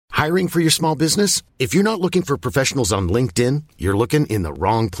Hiring for your small business? If you're not looking for professionals on LinkedIn, you're looking in the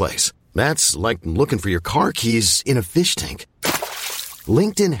wrong place. That's like looking for your car keys in a fish tank.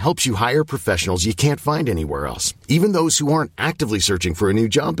 LinkedIn helps you hire professionals you can't find anywhere else, even those who aren't actively searching for a new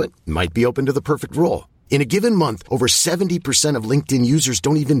job but might be open to the perfect role. In a given month, over 70% of LinkedIn users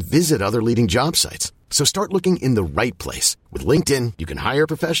don't even visit other leading job sites. So start looking in the right place. With LinkedIn, you can hire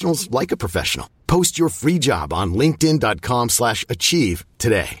professionals like a professional. Post your free job on linkedin.com/achieve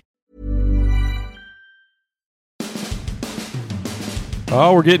today.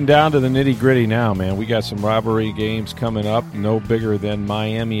 Oh, we're getting down to the nitty-gritty now, man. We got some rivalry games coming up. No bigger than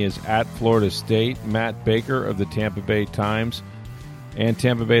Miami is at Florida State. Matt Baker of the Tampa Bay Times and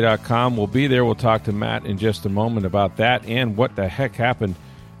TampaBay.com will be there. We'll talk to Matt in just a moment about that and what the heck happened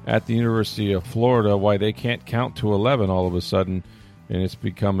at the University of Florida, why they can't count to 11 all of a sudden, and it's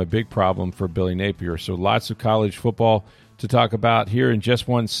become a big problem for Billy Napier. So lots of college football to talk about here in just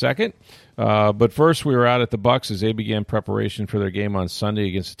 1 second. But first, we were out at the Bucs as they began preparation for their game on Sunday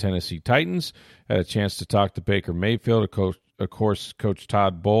against the Tennessee Titans. Had a chance to talk to Baker Mayfield, of course, Coach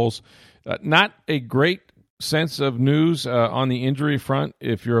Todd Bowles. Not a great sense of news on the injury front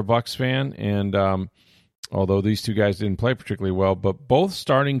if you're a Bucs fan, and although these two guys didn't play particularly well, but both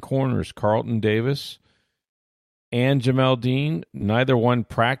starting corners, Carlton Davis and Jamel Dean, neither one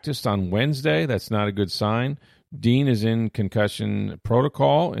practiced on Wednesday. That's not a good sign. Dean is in concussion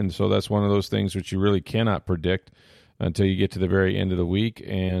protocol, and so that's one of those things which you really cannot predict until you get to the very end of the week.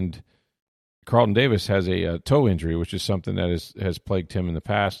 And Carlton Davis has a toe injury, which is something that has plagued him in the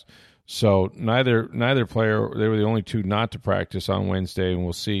past. So neither player, they were the only two not to practice on Wednesday, and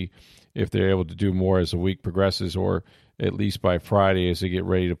we'll see if they're able to do more as the week progresses, or at least by Friday as they get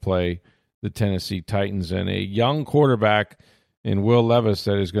ready to play the Tennessee Titans. And a young quarterback in Will Levis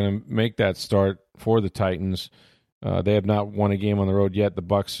that is going to make that start for the Titans. They have not won a game on the road yet. The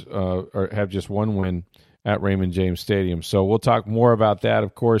Bucs have just one win at Raymond James Stadium. So we'll talk more about that,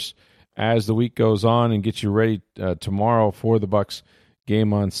 of course, as the week goes on, and get you ready tomorrow for the Bucs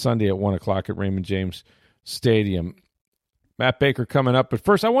game on Sunday at 1 o'clock at Raymond James Stadium. Matt Baker coming up. But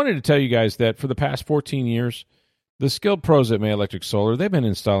first, I wanted to tell you guys that for the past 14 years, the skilled pros at May Electric Solar, they've been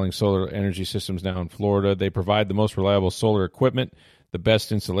installing solar energy systems now in Florida. They provide the most reliable solar equipment, the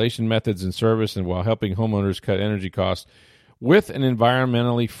best installation methods and service, and while helping homeowners cut energy costs with an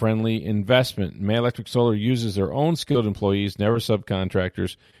environmentally friendly investment. May Electric Solar uses their own skilled employees, never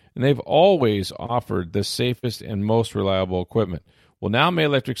subcontractors, and they've always offered the safest and most reliable equipment. Well, now May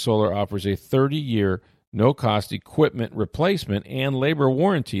Electric Solar offers a 30-year no-cost equipment replacement and labor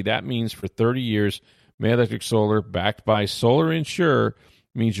warranty. That means for 30 years, May Electric Solar, backed by Solar Insure,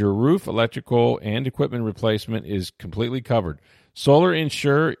 means your roof, electrical, and equipment replacement is completely covered. Solar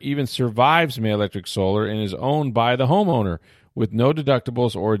Insure even survives May Electric Solar and is owned by the homeowner with no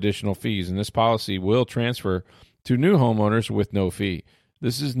deductibles or additional fees, and this policy will transfer to new homeowners with no fee.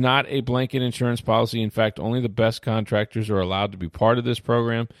 This is not a blanket insurance policy. In fact, only the best contractors are allowed to be part of this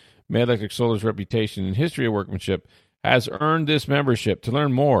program. May Electric Solar's reputation and history of workmanship has earned this membership. To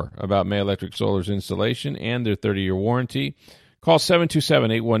learn more about May Electric Solar's installation and their 30-year warranty, call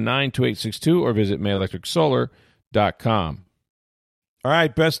 727-819-2862 or visit mayelectricsolar.com. All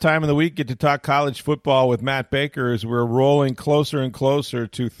right, best time of the week, get to talk college football with Matt Baker as we're rolling closer and closer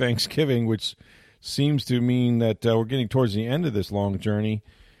to Thanksgiving, which seems to mean that we're getting towards the end of this long journey.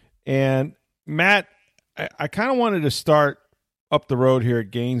 And, Matt, I kind of wanted to start up the road here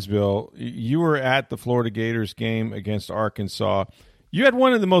at Gainesville. You were at the Florida Gators game against Arkansas. You had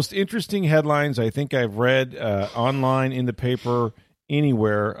one of the most interesting headlines I think I've read online, in the paper,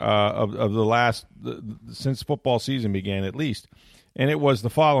 anywhere of the last since football season began, at least. And it was the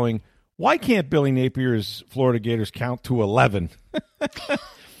following: why can't Billy Napier's Florida Gators count to 11?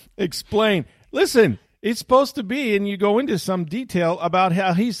 Explain. Listen, it's supposed to be, and you go into some detail about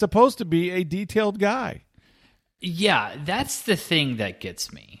how he's supposed to be a detailed guy. Yeah, that's the thing that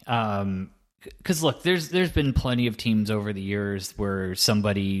gets me. Because look, there's been plenty of teams over the years where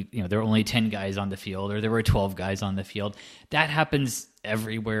somebody, there are only 10 guys on the field, or there were 12 guys on the field. That happens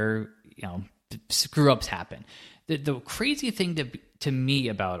everywhere. Screw-ups happen. The crazy thing to me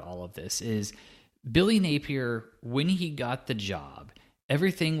about all of this is Billy Napier, when he got the job,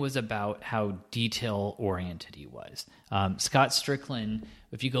 everything was about how detail-oriented he was. Scott Strickland,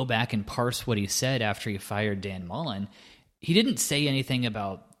 if you go back and parse what he said after he fired Dan Mullen, he didn't say anything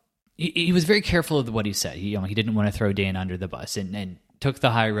about... He was very careful of what he said. He didn't want to throw Dan under the bus and took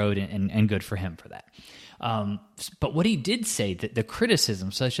the high road, and good for him for that. But what he did say, that the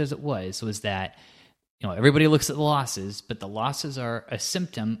criticism, such as it was that everybody looks at the losses, but the losses are a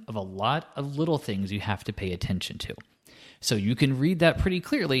symptom of a lot of little things you have to pay attention to. So you can read that pretty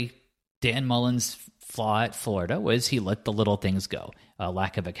clearly. Dan Mullen's flaw at Florida was he let the little things go.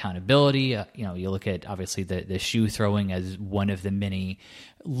 Lack of accountability. You look at obviously the shoe throwing as one of the many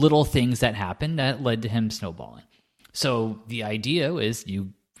little things that happened that led to him snowballing. So the idea is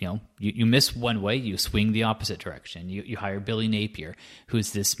you miss one way, you swing the opposite direction. You hire Billy Napier,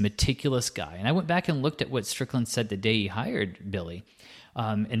 who's this meticulous guy. And I went back and looked at what Strickland said the day he hired Billy.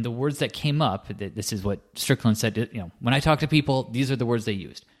 And the words that came up, this is what Strickland said, when I talk to people, these are the words they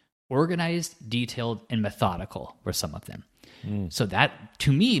used. Organized, detailed, and methodical were some of them. So that,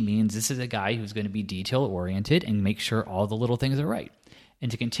 to me, means this is a guy who's going to be detail-oriented and make sure all the little things are right. And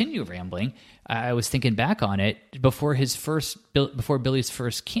to continue rambling, I was thinking back on it before Billy's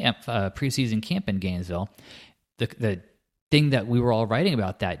first camp, preseason camp in Gainesville. The thing that we were all writing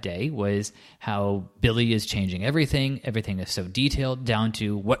about that day was how Billy is changing everything. Everything is so detailed down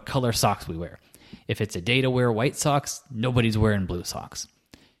to what color socks we wear. If it's a day to wear white socks, nobody's wearing blue socks.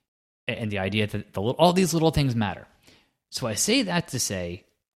 And the idea that all these little things matter. So I say that to say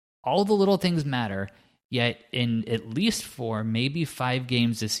all the little things matter. Yet in at least 4, maybe 5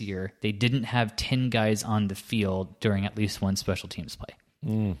 games this year, they didn't have 10 guys on the field during at least one special teams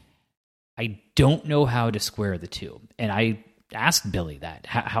play. I don't know how to square the two. And I asked Billy that.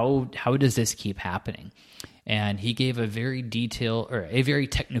 How does this keep happening? And he gave a very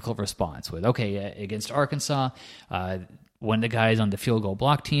technical response with, against Arkansas, one of the guys on the field goal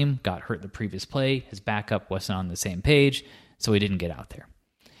block team got hurt the previous play. His backup wasn't on the same page, so he didn't get out there.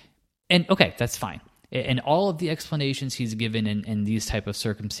 And okay, that's fine. And all of the explanations he's given in these type of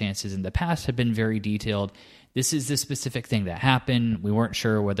circumstances in the past have been very detailed. This is the specific thing that happened. We weren't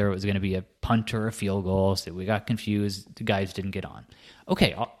sure whether it was going to be a punt or a field goal, so we got confused. The guys didn't get on.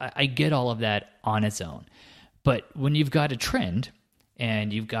 Okay, I get all of that on its own. But when you've got a trend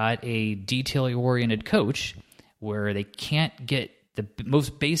and you've got a detail-oriented coach where they can't get the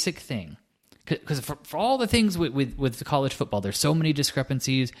most basic thing, because for all the things with the college football, there's so many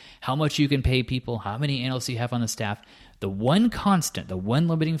discrepancies, how much you can pay people, how many analysts you have on the staff. The one constant, the one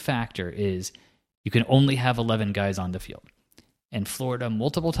limiting factor is you can only have 11 guys on the field. And Florida,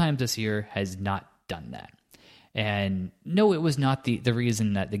 multiple times this year, has not done that. And no, it was not the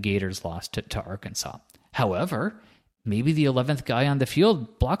reason that the Gators lost to Arkansas. However, maybe the 11th guy on the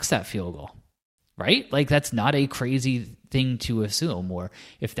field blocks that field goal. Right? Like, that's not a crazy thing to assume. Or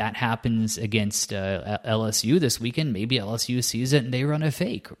if that happens against LSU this weekend, maybe LSU sees it and they run a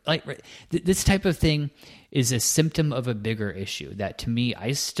fake. Like, this type of thing is a symptom of a bigger issue that, to me,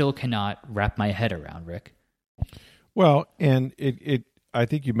 I still cannot wrap my head around, Rick. Well, and I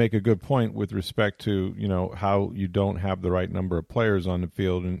think you make a good point with respect to, how you don't have the right number of players on the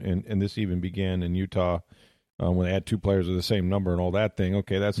field. And this even began in Utah when they had 2 players of the same number and all that thing.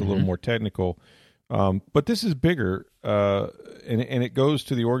 Okay, that's a little more technical. But this is bigger, and it goes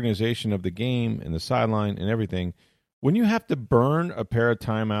to the organization of the game and the sideline and everything. When you have to burn a pair of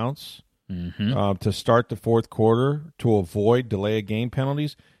timeouts to start the fourth quarter to avoid delay of game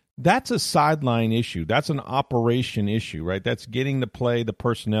penalties, that's a sideline issue. That's an operation issue, right? That's getting the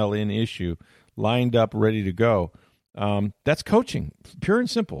personnel in issue, lined up, ready to go. That's coaching, pure and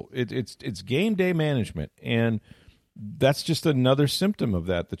simple. It's game day management, and that's just another symptom of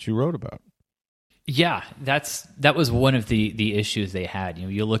that you wrote about. Yeah, that was one of the issues they had.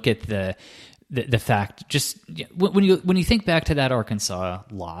 You look at the fact, just when you think back to that Arkansas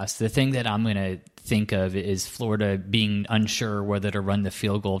loss, the thing that I'm going to think of is Florida being unsure whether to run the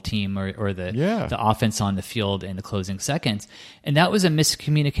field goal team or the offense on the field in the closing seconds, and that was a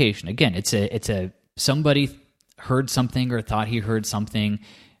miscommunication. Again, it's a somebody heard something or thought he heard something.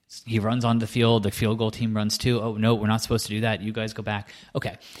 He runs on the field. The field goal team runs too. Oh no, we're not supposed to do that. You guys go back.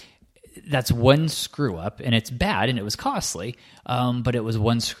 Okay. That's one screw up, and it's bad, and it was costly, but it was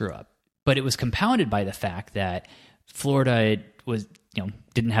one screw up. But it was compounded by the fact that Florida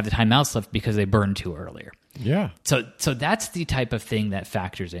didn't have the timeouts left because they burned 2 earlier. Yeah. So that's the type of thing that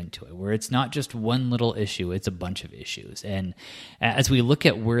factors into it, where it's not just one little issue, it's a bunch of issues. And as we look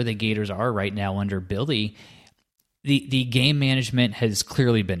at where the Gators are right now under Billy, the game management has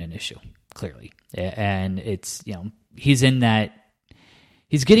clearly been an issue, clearly. And it's,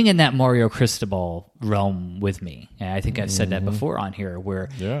 he's getting in that Mario Cristobal realm with me. And I think I've said that before on here, where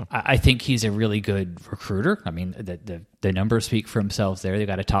I think he's a really good recruiter. I mean, the numbers speak for themselves there. They've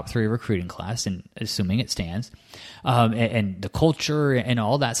got a top 3 recruiting class, and assuming it stands. And the culture and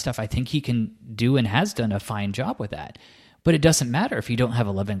all that stuff, I think he can do and has done a fine job with that. But it doesn't matter if you don't have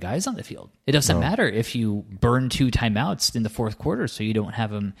 11 guys on the field. It doesn't matter if you burn 2 timeouts in the fourth quarter so you don't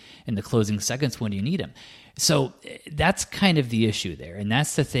have them in the closing seconds when you need them. So that's kind of the issue there. And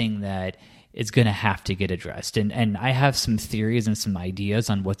that's the thing that is going to have to get addressed. And I have some theories and some ideas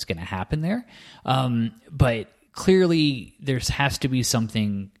on what's going to happen there. But clearly there has to be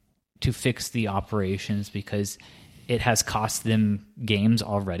something to fix the operations, because it has cost them games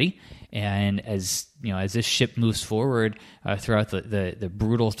already. And as this ship moves forward throughout the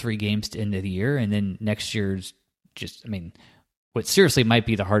brutal 3 games to end of the year, and then next year's what seriously might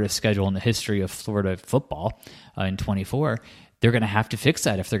be the hardest schedule in the history of Florida football in 24, they're going to have to fix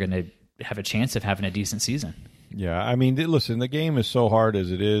that if they're going to have a chance of having a decent season. Yeah, I mean, listen, the game is so hard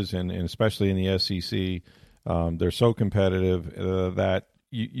as it is, and especially in the SEC, they're so competitive that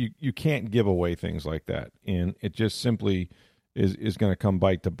you can't give away things like that, and it just simply is going to come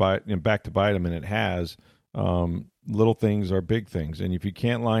back to bite them, and it has. Little things are big things, and if you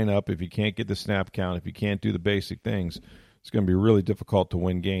can't line up, if you can't get the snap count, if you can't do the basic things, it's going to be really difficult to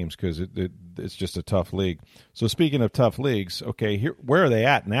win games, because it's just a tough league. So speaking of tough leagues, okay, where are they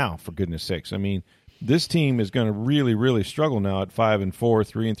at now, for goodness sakes? I mean, this team is going to really, really struggle now at 5-4,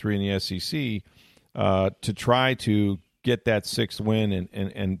 3-3 in the SEC to try to get that 6th win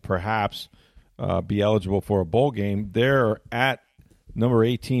and perhaps be eligible for a bowl game. They're at number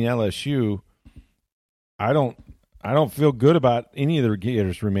 18 LSU. I don't feel good about any of the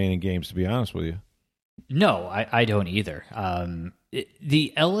Gators' remaining games, to be honest with you. No, I don't either.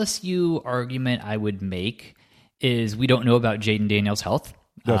 The LSU argument I would make is we don't know about Jaden Daniels' health.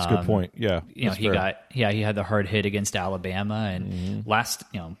 That's a good point. Yeah, he had the hard hit against Alabama, and last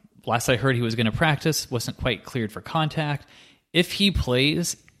I heard he was going to practice, wasn't quite cleared for contact. If he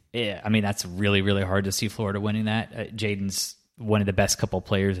plays, that's really, really hard to see Florida winning that. Jaden's one of the best couple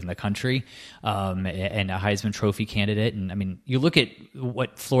players in the country, and a Heisman Trophy candidate. And you look at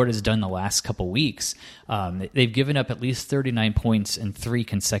what Florida's done the last couple weeks. They've given up at least 39 points in 3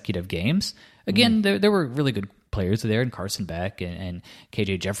 consecutive games. Again, there were really good players there, and Carson Beck and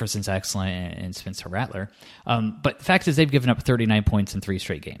KJ Jefferson's excellent, and Spencer Rattler. But the fact is, they've given up 39 points in 3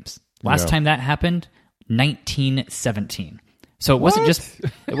 straight games. Last time that happened, 1917. So it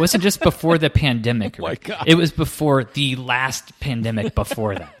wasn't just before the pandemic. Oh my God. It was before the last pandemic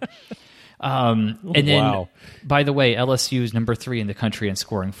before that. And then, by the way, LSU is number 3 in the country in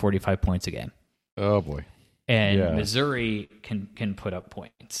scoring 45 points a game. Oh boy! And Missouri can put up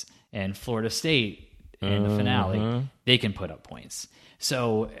points, and Florida State in the finale they can put up points.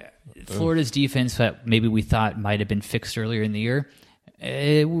 So Florida's defense that maybe we thought might have been fixed earlier in the year,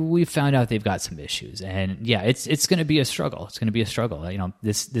 we found out they've got some issues, and it's going to be a struggle. It's going to be a struggle.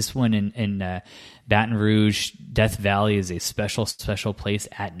 This one in Baton Rouge, Death Valley is a special place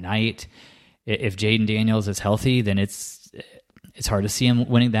at night. If Jaden Daniels is healthy, then it's hard to see him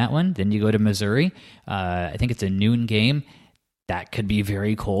winning that one. Then you go to Missouri. I think it's a noon game. That could be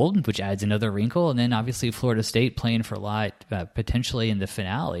very cold, which adds another wrinkle. And then obviously Florida State playing for a lot potentially in the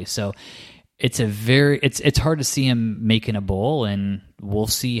finale. So it's hard to see him making a bowl, and we'll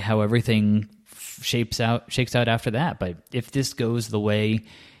see how everything shakes out after that. But if this goes the way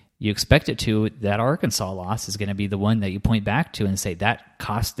you expect it to, that Arkansas loss is going to be the one that you point back to and say that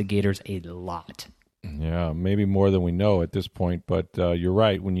cost the Gators a lot. Yeah, maybe more than we know at this point. But you're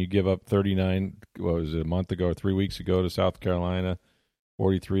right. When you give up 39, what was it, a month ago or 3 weeks ago to South Carolina,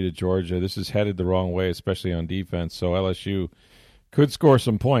 43 to Georgia, this is headed the wrong way, especially on defense. So LSU could score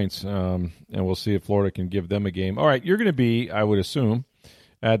some points, and we'll see if Florida can give them a game. All right, you're going to be, I would assume,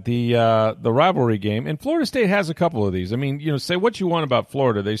 at the rivalry game, and Florida State has a couple of these. Say what you want about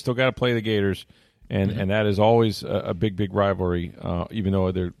Florida, they still got to play the Gators, and that is always a big rivalry, even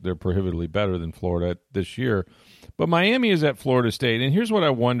though they're prohibitively better than Florida this year. But Miami is at Florida State, and here's what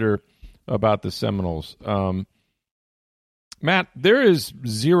I wonder about the Seminoles. Matt, there is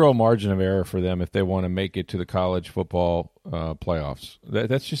zero margin of error for them if they want to make it to the college football playoffs.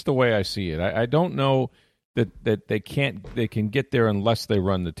 That's just the way I see it. I don't know that they can get there unless they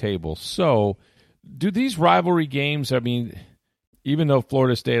run the table. So do these rivalry games, even though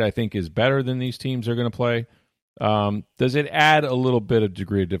Florida State I think is better than these teams are going to play, does it add a little bit of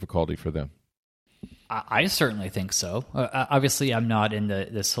degree of difficulty for them? I certainly think so. Obviously, I'm not in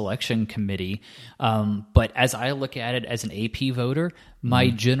the selection committee, but as I look at it as an AP voter, my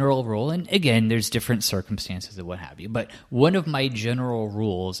general rule, and again, there's different circumstances and what have you, but one of my general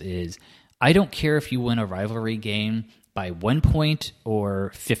rules is I don't care if you win a rivalry game by 1 point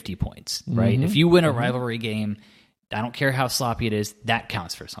or 50 points, right? If you win a rivalry game, I don't care how sloppy it is, that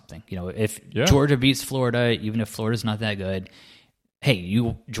counts for something. If Georgia beats Florida, even if Florida's not that good,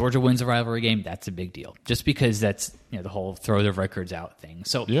 hey, Georgia wins a rivalry game, that's a big deal. Just because that's the whole throw the records out thing.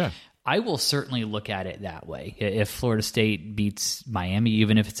 So I will certainly look at it that way. If Florida State beats Miami,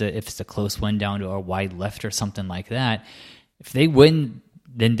 even if it's a close one down to a wide left or something like that, if they win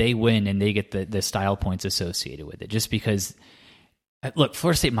then they win and they get the style points associated with it. Just because, look,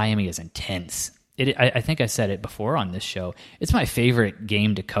 Florida State Miami is intense. I think I said it before on this show. It's my favorite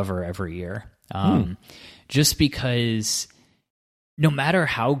game to cover every year. Just because no matter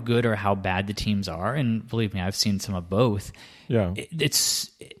how good or how bad the teams are, and believe me, I've seen some of both. Yeah, it's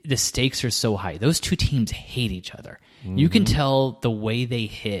the stakes are so high. Those two teams hate each other. You can tell the way they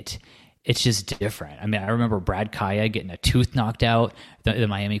hit. It's just different. I mean, I remember Brad Kaya getting a tooth knocked out, the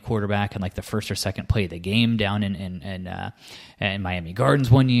Miami quarterback, in like the first or second play of the game down in Miami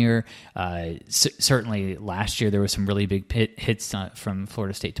Gardens one year. Certainly last year there was some really big hits from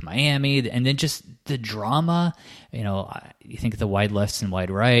Florida State to Miami, and then just the drama. You know, you think of the wide left and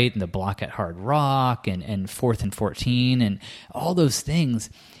wide right, and the block at Hard Rock, and 4th and 14, and all those things.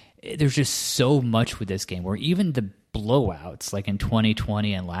 There's just so much with this game where even the blowouts like in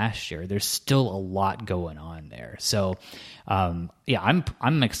 2020 and last year, there's still a lot going on there. So I'm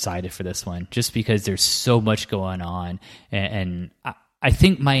excited for this one just because there's so much going on, and I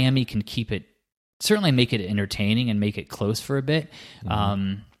think Miami can certainly make it entertaining and make it close for a bit.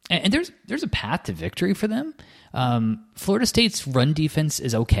 And there's a path to victory for them. Florida State's run defense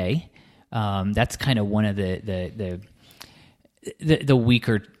is okay. That's kind of one of the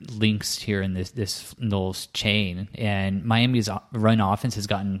weaker links here in this Knowles chain, and Miami's run offense has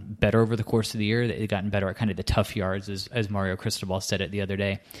gotten better over the course of the year. They've gotten better at kind of the tough yards, as Mario Cristobal said it the other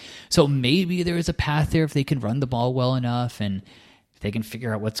day. So maybe there is a path there if they can run the ball well enough, and if they can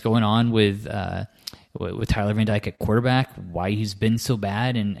figure out what's going on with Tyler Van Dyke at quarterback, why he's been so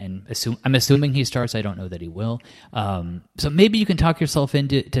bad, and I'm assuming he starts. I don't know that he will. So maybe you can talk yourself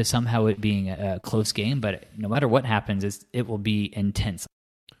into somehow it being a close game, but no matter what happens, it will be intense.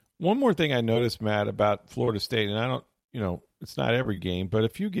 One more thing I noticed, Matt, about Florida State, and I don't, it's not every game, but a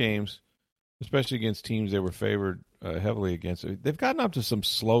few games, especially against teams they were favored heavily against, they've gotten up to some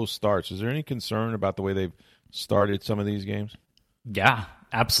slow starts. Is there any concern about the way they've started some of these games? Yeah,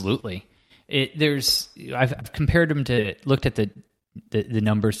 absolutely. I've compared them looked at the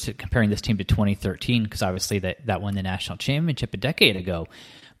numbers comparing this team to 2013 because obviously that won the national championship a decade ago,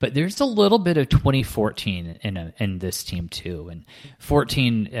 but there's a little bit of 2014 in this team too. And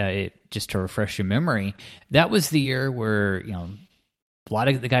 14, just to refresh your memory, that was the year where a lot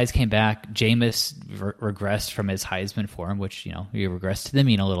of the guys came back. Jameis regressed from his Heisman form, which he regressed to the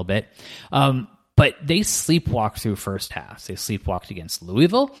mean a little bit. But they sleepwalked through first halves. They sleepwalked against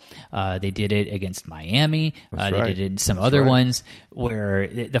Louisville. They did it against Miami. They did it in some other ones where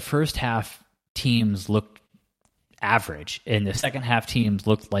the first half teams looked average, and the second half teams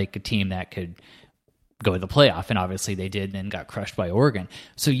looked like a team that could go to the playoff, and obviously they did and then got crushed by Oregon.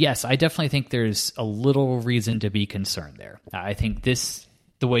 So yes, I definitely think there's a little reason to be concerned there. I think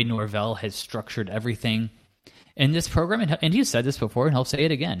the way Norvell has structured everything in this program, and you said this before, and I'll say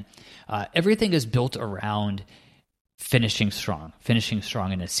it again, everything is built around finishing strong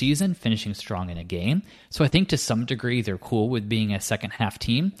in a season, finishing strong in a game. So I think to some degree they're cool with being a second half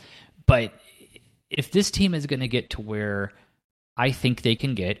team. But if this team is going to get to where I think they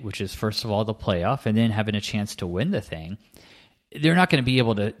can get, which is first of all the playoff and then having a chance to win the thing, they're not going to be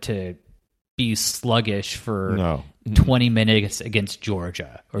able to be sluggish for 20 minutes against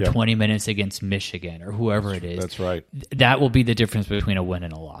Georgia or 20 minutes against Michigan or whoever it is. That's right. That will be the difference between a win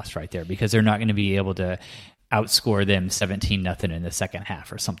and a loss right there, because they're not going to be able to outscore them 17-0 in the second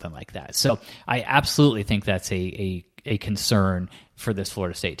half or something like that. So I absolutely think that's a concern for this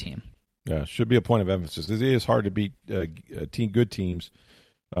Florida State team. Yeah, should be a point of emphasis. It is hard to beat good teams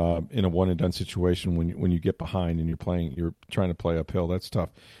in a one-and-done situation when you get behind and you're trying to play uphill. That's tough.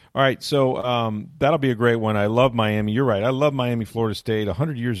 All right, so that'll be a great one. I love Miami. You're right. I love Miami, Florida State.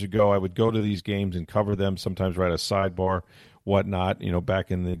 100 years ago, I would go to these games and cover them, sometimes write a sidebar, whatnot,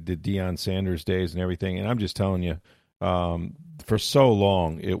 back in the Deion Sanders days and everything. And I'm just telling you, for so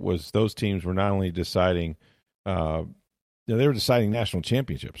long, it was those teams were not only deciding they were deciding national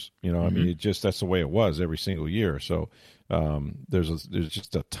championships. I mean, that's the way it was every single year. So there's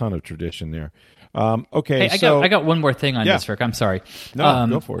just a ton of tradition there. Okay, hey, I got one more thing on this, Rick. I'm sorry. No,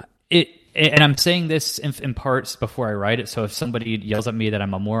 go for it. And I'm saying this in parts before I write it, so if somebody yells at me that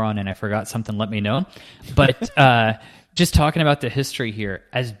I'm a moron and I forgot something, let me know. But just talking about the history here,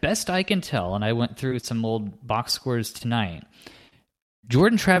 as best I can tell, and I went through some old box scores tonight,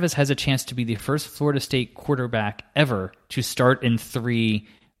 Jordan Travis has a chance to be the first Florida State quarterback ever to start in 3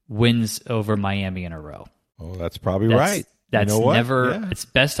 wins over Miami in a row. Oh, that's probably right. That's never, it's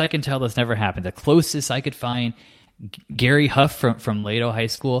best I can tell, that's never happened. The closest I could find, Gary Huff from Lato High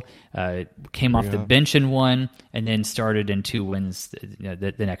School came off the bench in 1 and then started in 2 wins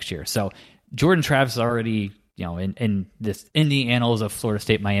the next year. So Jordan Travis is already in the annals of Florida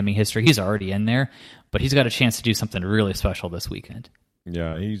State Miami history, he's already in there. But he's got a chance to do something really special this weekend.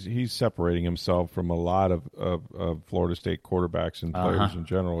 Yeah, he's separating himself from a lot of Florida State quarterbacks and players in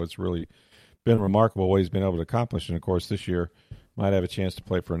general. It's really been remarkable what he's been able to accomplish. And, of course, this year might have a chance to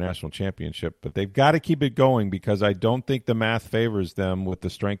play for a national championship. But they've got to keep it going because I don't think the math favors them with the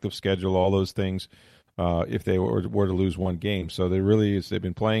strength of schedule, all those things, if they were to lose one game. So they've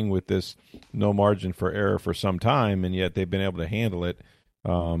been playing with this no margin for error for some time, and yet they've been able to handle it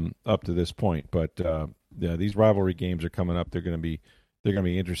up to this point. But, yeah, these rivalry games are coming up. They're going to be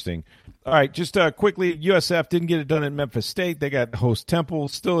interesting. All right, just quickly, USF didn't get it done at Memphis State. They got host Temple,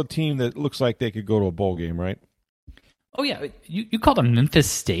 still a team that looks like they could go to a bowl game, right? Oh, yeah. You called them Memphis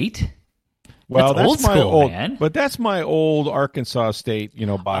State? Well, that's old my school, old, man. But that's my old Arkansas State,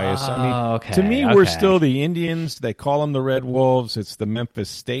 bias. Okay, to me, we're still the Indians. They call them the Red Wolves. It's the Memphis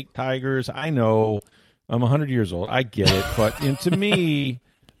State Tigers. I know I'm 100 years old. I get it. But to me,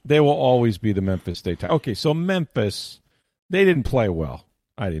 they will always be the Memphis State Tigers. Okay, so Memphis, they didn't play well,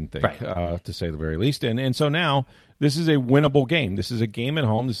 I didn't think, right. to say the very least. And so now this is a winnable game. This is a game at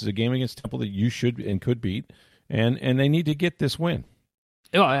home. This is a game against Temple that you should and could beat. And they need to get this win.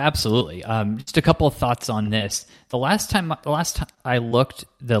 Oh, absolutely. Just a couple of thoughts on this. The last time I looked,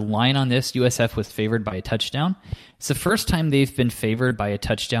 the line on this, USF was favored by a touchdown. It's the first time they've been favored by a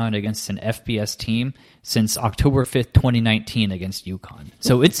touchdown against an FBS team since October 5th, 2019 against UConn.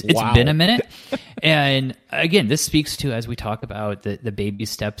 So it's been a minute. And again, this speaks to, as we talk about the baby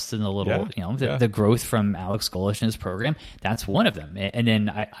steps and the little, the growth from Alex Golish and his program. That's one of them. And then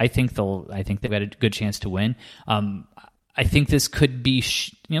I think they've got a good chance to win. I think this could be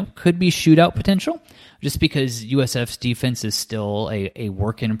shootout potential, just because USF's defense is still a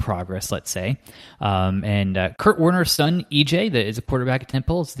work in progress, let's say. And Kurt Warner's son, EJ, that is a quarterback at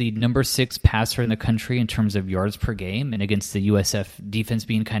Temple, is the number 6 passer in the country in terms of yards per game, and against the USF defense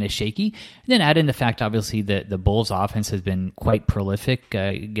being kind of shaky. And then add in the fact, obviously, that the Bulls' offense has been quite prolific,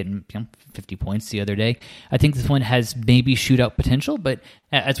 getting 50 points the other day. I think this one has maybe shootout potential, but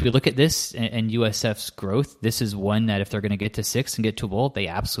as we look at this and USF's growth, this is one that if they're going to get to 6 and get to a bowl, they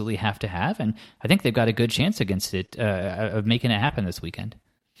absolutely have to have. And I think they've got a good chance against it of making it happen this weekend.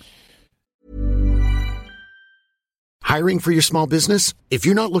 Hiring for your small business? If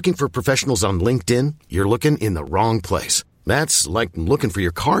you're not looking for professionals on LinkedIn, you're looking in the wrong place. That's like looking for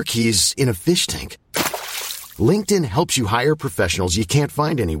your car keys in a fish tank. LinkedIn helps you hire professionals you can't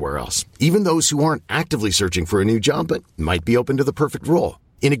find anywhere else, even those who aren't actively searching for a new job but might be open to the perfect role.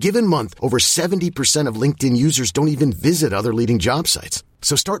 In a given month, over 70% of LinkedIn users don't even visit other leading job sites.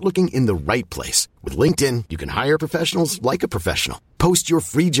 So start looking in the right place. With LinkedIn, you can hire professionals like a professional. Post your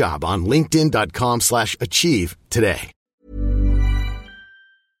free job on linkedin.com/achieve today.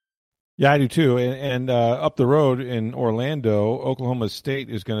 Yeah, I do too. And up the road in Orlando, Oklahoma State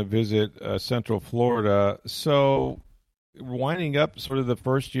is going to visit Central Florida. So winding up sort of the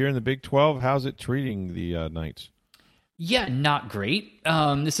first year in the Big 12, how's it treating the Knights? Yeah, not great.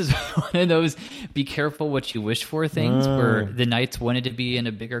 This is one of those be careful what you wish for things where the Knights wanted to be in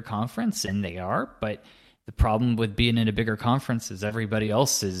a bigger conference, and they are. But the problem with being in a bigger conference is everybody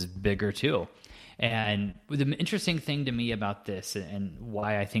else is bigger too. And the interesting thing to me about this and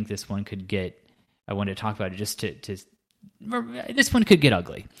why I think this one could get, I wanted to talk about it just this one could get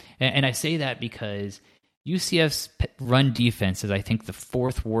ugly. And I say that because UCF's run defense is, I think, the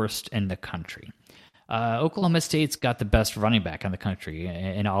 4th worst in the country. Oklahoma State's got the best running back in the country,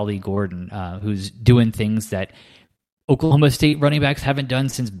 and Ollie Gordon, who's doing things that Oklahoma State running backs haven't done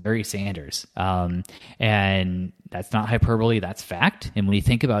since Barry Sanders. And that's not hyperbole, that's fact. And when you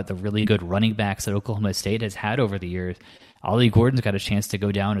think about the really good running backs that Oklahoma State has had over the years, Ollie Gordon's got a chance to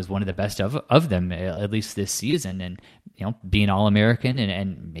go down as one of the best of them, at least this season, and be an All-American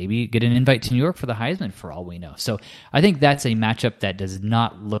and maybe get an invite to New York for the Heisman for all we know. So I think that's a matchup that does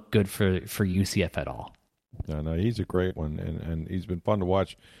not look good for UCF at all. No, he's a great one, and he's been fun to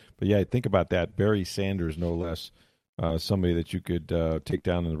watch. But yeah, think about that. Barry Sanders, no less, somebody that you could take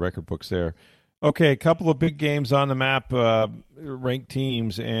down in the record books there. Okay, a couple of big games on the map, ranked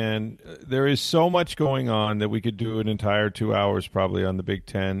teams, and there is so much going on that we could do an entire 2 hours probably on the Big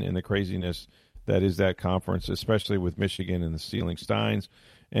Ten and the craziness that is that conference, especially with Michigan and the Stealing Steins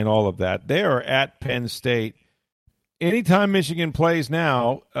and all of that. They are at Penn State. Anytime Michigan plays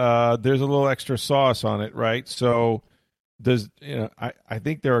now, there's a little extra sauce on it, right? So I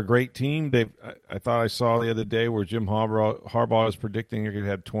think they're a great team. I thought I saw the other day where Jim Harbaugh is predicting they're going to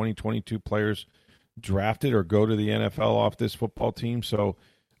have 22 players drafted or go to the NFL off this football team. So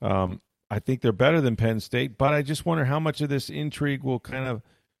I think they're better than Penn State, but I just wonder how much of this intrigue will kind of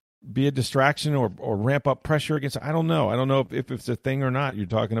be a distraction or ramp up pressure against? I don't know. I don't know if it's a thing or not. You're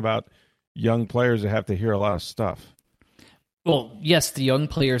talking about young players that have to hear a lot of stuff. Well, yes, the young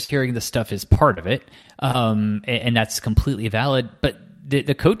players hearing the stuff is part of it, and that's completely valid. But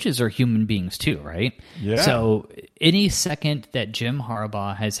the coaches are human beings too, right? Yeah. So any second that Jim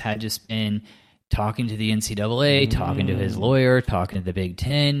Harbaugh has had to spend talking to the NCAA, talking to his lawyer, talking to the Big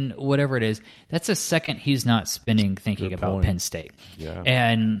Ten, whatever it is, that's a second he's not spending thinking about Penn State. Yeah.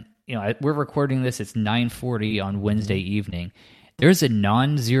 And we're recording this. It's 9:40 on Wednesday evening. There's a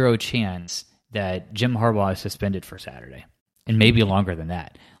non-zero chance that Jim Harbaugh is suspended for Saturday. And maybe longer than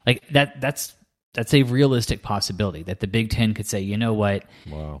that. Like that's a realistic possibility that the Big Ten could say, you know what,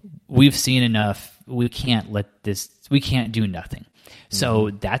 wow, we've seen enough. We can't do nothing.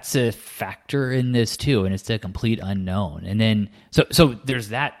 So that's a factor in this too, and it's a complete unknown. And then so there's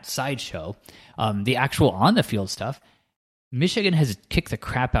that sideshow. The actual on the field stuff, Michigan has kicked the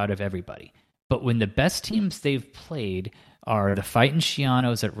crap out of everybody. But when the best teams they've played are the Fightin'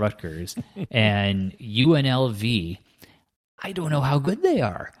 Schianos at Rutgers and UNLV, I don't know how good they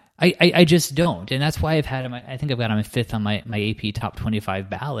are. I just don't. And that's why I've had him, I think I've got him fifth on my AP top 25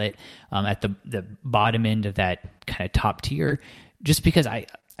 ballot at the bottom end of that kind of top tier, just because I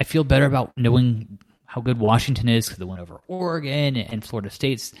feel better about knowing how good Washington is because they went over Oregon and Florida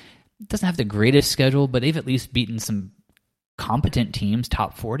State doesn't have the greatest schedule, but they've at least beaten some competent teams,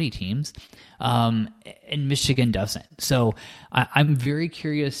 top 40 teams, and Michigan doesn't. So I'm very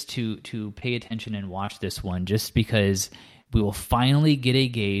curious to pay attention and watch this one just because we will finally get a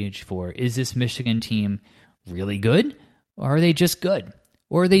gauge for, is this Michigan team really good, or are they just good,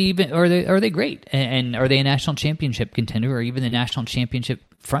 or are they great, and are they a national championship contender, or even the national championship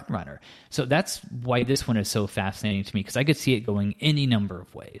front runner? So that's why this one is so fascinating to me, because I could see it going any number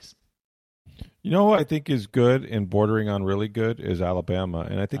of ways. You know what I think is good and bordering on really good is Alabama,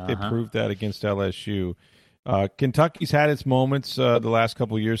 and I think they proved that against LSU. Kentucky's had its moments the last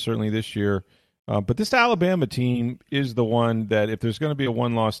couple of years, certainly this year. But this Alabama team is the one that if there's going to be a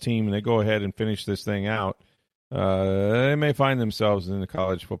one-loss team and they go ahead and finish this thing out, they may find themselves in the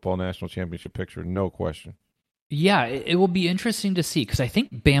college football national championship picture, no question. Yeah, it will be interesting to see because I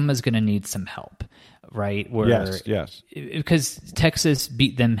think Bama's going to need some help, right? Yes. Because Texas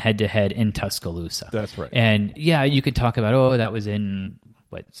beat them head-to-head in Tuscaloosa. That's right. And, yeah, you could talk about, that was in,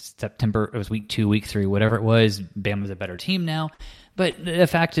 September, it was week 2, week 3, whatever it was. Bama's a better team now. But the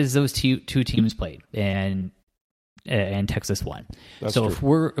fact is those two teams played, and Texas won. That's so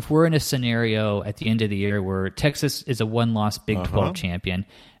true. if we're in a scenario at the end of the year where Texas is a one-loss Big 12 champion,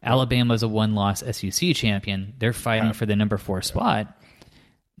 Alabama is a one-loss SEC champion, they're fighting for the number 4 spot,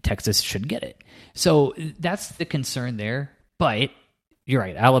 Texas should get it. So that's the concern there. But you're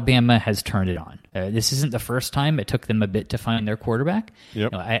right, Alabama has turned it on. This isn't the first time. It took them a bit to find their quarterback.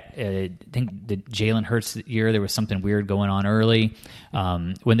 Yep. I think the Jalen Hurts year, there was something weird going on early.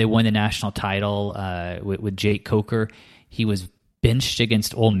 When they won the national title with Jake Coker, he was benched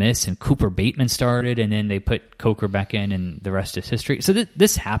against Ole Miss, and Cooper Bateman started, and then they put Coker back in, and the rest is history. So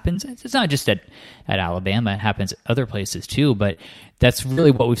this happens. It's not just at Alabama. It happens at other places too, but that's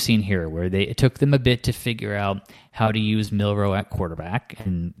really what we've seen here, where it took them a bit to figure out how to use Milroe at quarterback,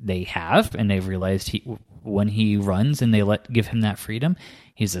 and they have, and they've realized when he runs and they give him that freedom,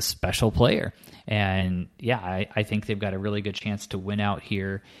 he's a special player. And yeah, I think they've got a really good chance to win out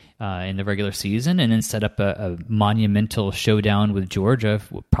here in the regular season and then set up a monumental showdown with Georgia,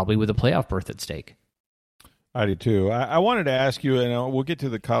 probably with a playoff berth at stake. I do too. I wanted to ask you, and we'll get to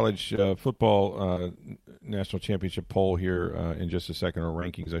the college football national championship poll here in just a second, or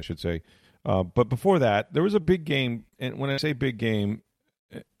rankings, I should say. But before that, there was a big game, and when I say big game,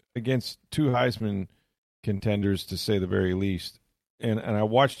 against two Heisman contenders, to say the very least, and I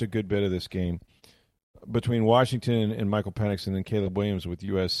watched a good bit of this game between Washington and Michael Penix and then Caleb Williams with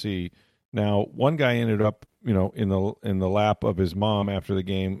USC. Now, one guy ended up, in the lap of his mom after the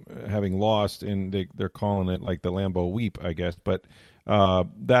game, having lost, and they're calling it like the Lambeau weep, I guess. But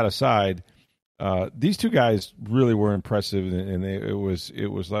that aside, these two guys really were impressive, and it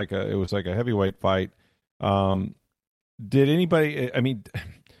was like a heavyweight fight. Did anybody? I mean,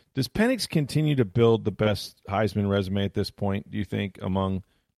 does Penix continue to build the best Heisman resume at this point, do you think, among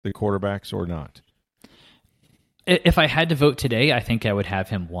the quarterbacks, or not? If I had to vote today, I think I would have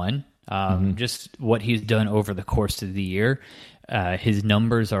him one. Just what he's done over the course of the year. His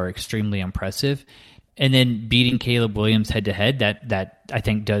numbers are extremely impressive. And then beating Caleb Williams head-to-head, that I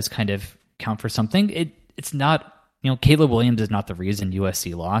think does kind of count for something. It's not, Caleb Williams is not the reason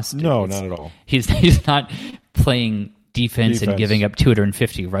USC lost. No, not at all. He's not playing defense and giving up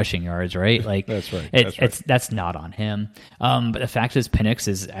 250 rushing yards, right? Like that's right. That's not on him. But the fact is, Penix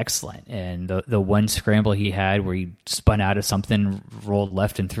is excellent, and the one scramble he had where he spun out of something, rolled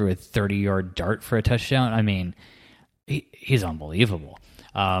left, and threw a 30-yard dart for a touchdown. I mean, he's unbelievable.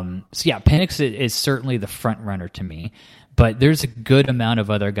 So yeah, Penix is certainly the front runner to me. But there's a good amount of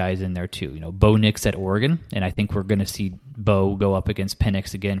other guys in there too. Bo Nix at Oregon, and I think we're going to see Bo go up against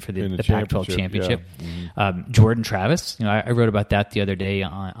Penix again for the Pac-12 championship. Yeah. Jordan Travis, I wrote about that the other day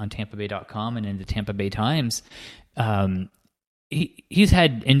on TampaBay.com and in the Tampa Bay Times. He's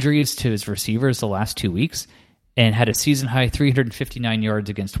had injuries to his receivers the last 2 weeks, and had a season-high 359 yards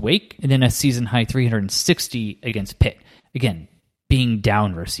against Wake, and then a season-high 360 against Pitt. Again, being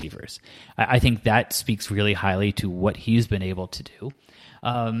down receivers. I think that speaks really highly to what he's been able to do.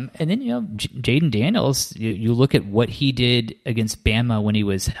 And then, Jaden Daniels, you look at what he did against Bama when he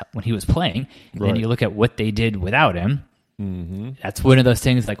was playing, and then you look at what they did without him. Mm-hmm. That's one of those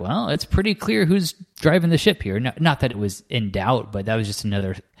things like, well, it's pretty clear who's driving the ship here. Not that it was in doubt, but that was just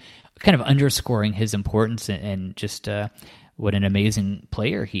another kind of underscoring his importance and just what an amazing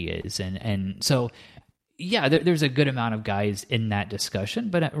player he is. And so, yeah, there's a good amount of guys in that discussion,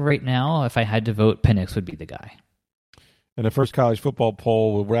 but right now, if I had to vote, Penix would be the guy. And the first college football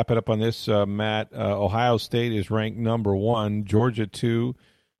poll, we'll wrap it up on this, Matt. Ohio State is ranked number 1, Georgia 2,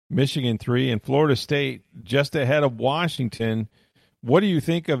 Michigan 3, and Florida State just ahead of Washington. What do you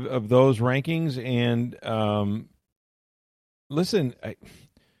think of those rankings? And listen,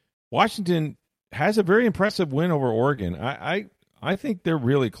 Washington has a very impressive win over Oregon. I think they're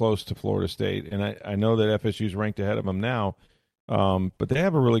really close to Florida State, and I know that FSU's ranked ahead of them now, but they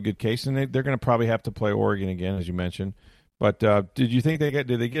have a really good case, and they're going to probably have to play Oregon again, as you mentioned. But did you think did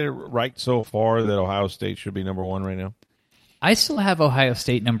they get it right so far that Ohio State should be number 1 right now? I still have Ohio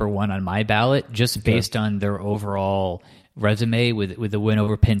State number 1 on my ballot, just based on their overall resume with the win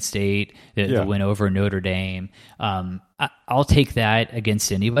over Penn State, the win over Notre Dame. I'll take that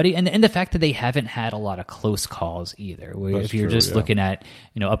against anybody, and the fact that they haven't had a lot of close calls either. If you're just looking at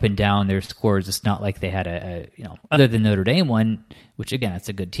up and down their scores, it's not like they had a other than Notre Dame one, which again, it's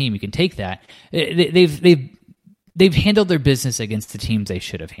a good team. You can take that. They've handled their business against the teams they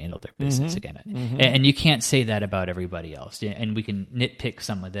should have handled their business against, and you can't say that about everybody else. And we can nitpick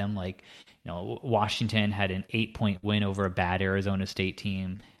some of them, like Washington had an 8-point win over a bad Arizona State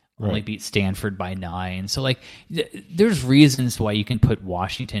team. Only beat Stanford by 9. So, there's reasons why you can put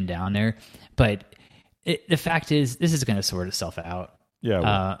Washington down there, but the fact is, this is going to sort itself out.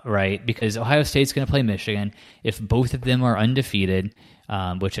 Yeah. Right? Because Ohio State's going to play Michigan. If both of them are undefeated,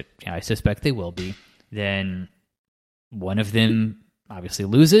 which I suspect they will be, then one of them obviously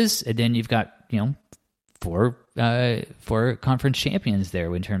loses, and then you've got, four conference champions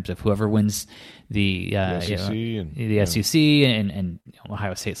there in terms of whoever wins the SEC and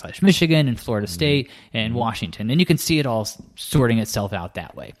Ohio State / Michigan and Florida State and Washington, and you can see it all sorting itself out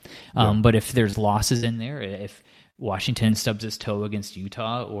that way. But if there's losses in there, if Washington stubs its toe against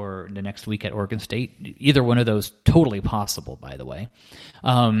Utah or the next week at Oregon State, either one of those totally possible, by the way,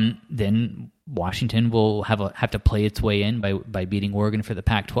 then Washington will have to play its way in by beating Oregon for the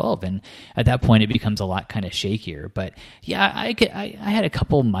Pac-12, and at that point it becomes a lot kind of shakier. But yeah, I had a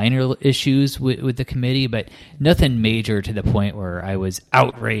couple minor issues with the committee, but nothing major to the point where I was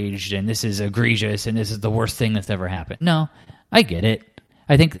outraged and this is egregious and this is the worst thing that's ever happened. No, I get it.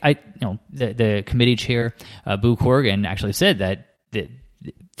 I think the committee chair, Boo Corrigan, actually said that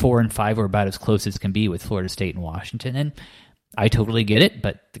 4 and 5 were about as close as can be with Florida State and Washington, and I totally get it.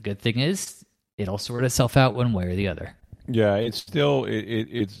 But the good thing is, it'll sort itself out one way or the other. Yeah, it's still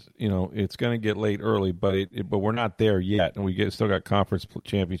it's going to get late early, but we're not there yet, and we still got conference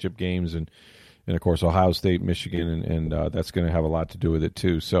championship games and of course Ohio State, Michigan, and that's going to have a lot to do with it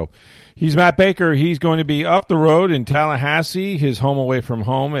too. So he's Matt Baker. He's going to be up the road in Tallahassee, his home away from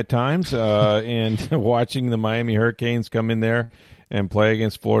home at times, and watching the Miami Hurricanes come in there and play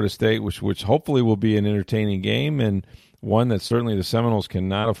against Florida State, which hopefully will be an entertaining game and one that certainly the Seminoles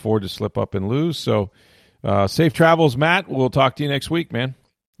cannot afford to slip up and lose. So safe travels, Matt. We'll talk to you next week, man.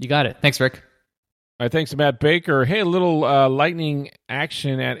 You got it. Thanks, Rick. All right, thanks to Matt Baker. Hey, a little lightning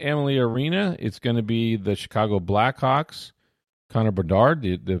action at Emily Arena. It's going to be the Chicago Blackhawks. Connor Bedard,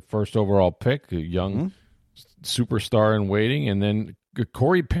 the first overall pick, a young superstar in waiting. And then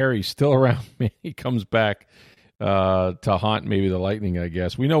Corey Perry, still around. He comes back to haunt maybe the Lightning, I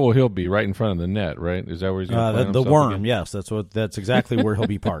guess. We know where he'll be, right in front of the net, right? Is that where he's going to play the Worm, again? yes. That's exactly where he'll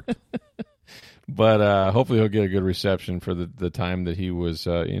be parked. But hopefully he'll get a good reception for the time that he was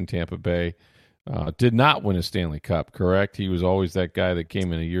in Tampa Bay. Did not win a Stanley Cup, correct? He was always that guy that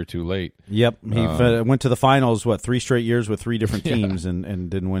came in a year too late. Yep. He went to the finals, 3 straight years with 3 different teams and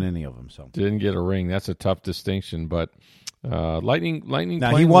didn't win any of them. So didn't get a ring. That's a tough distinction, but Lightning.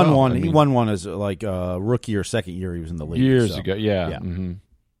 Now, he won one. He won one as rookie or second year he was in the league. Years ago, yeah. Mm-hmm.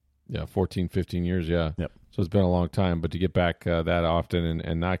 Yeah, 14, 15 years, yeah. Yep. So it's been a long time, but to get back that often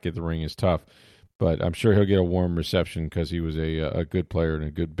and not get the ring is tough. But I'm sure he'll get a warm reception because he was a good player and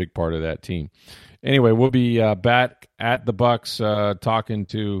a good big part of that team. Anyway, we'll be back at the Bucks talking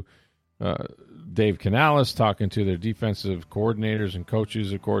to Dave Canales, talking to their defensive coordinators and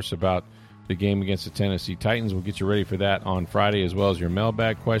coaches, of course, about the game against the Tennessee Titans. We'll get you ready for that on Friday, as well as your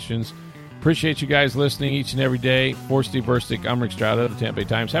mailbag questions. Appreciate you guys listening each and every day. For Steve Burstick, I'm Rick Stroud of the Tampa Bay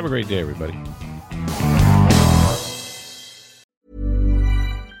Times. Have a great day, everybody.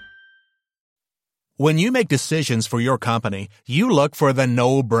 When you make decisions for your company, you look for the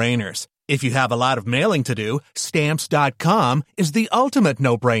no-brainers. If you have a lot of mailing to do, Stamps.com is the ultimate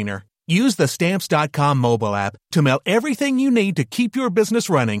no-brainer. Use the Stamps.com mobile app to mail everything you need to keep your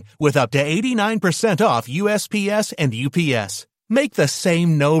business running with up to 89% off USPS and UPS. Make the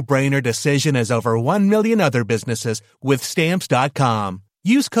same no-brainer decision as over 1 million other businesses with Stamps.com.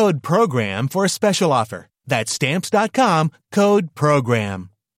 Use code PROGRAM for a special offer. That's Stamps.com, code PROGRAM.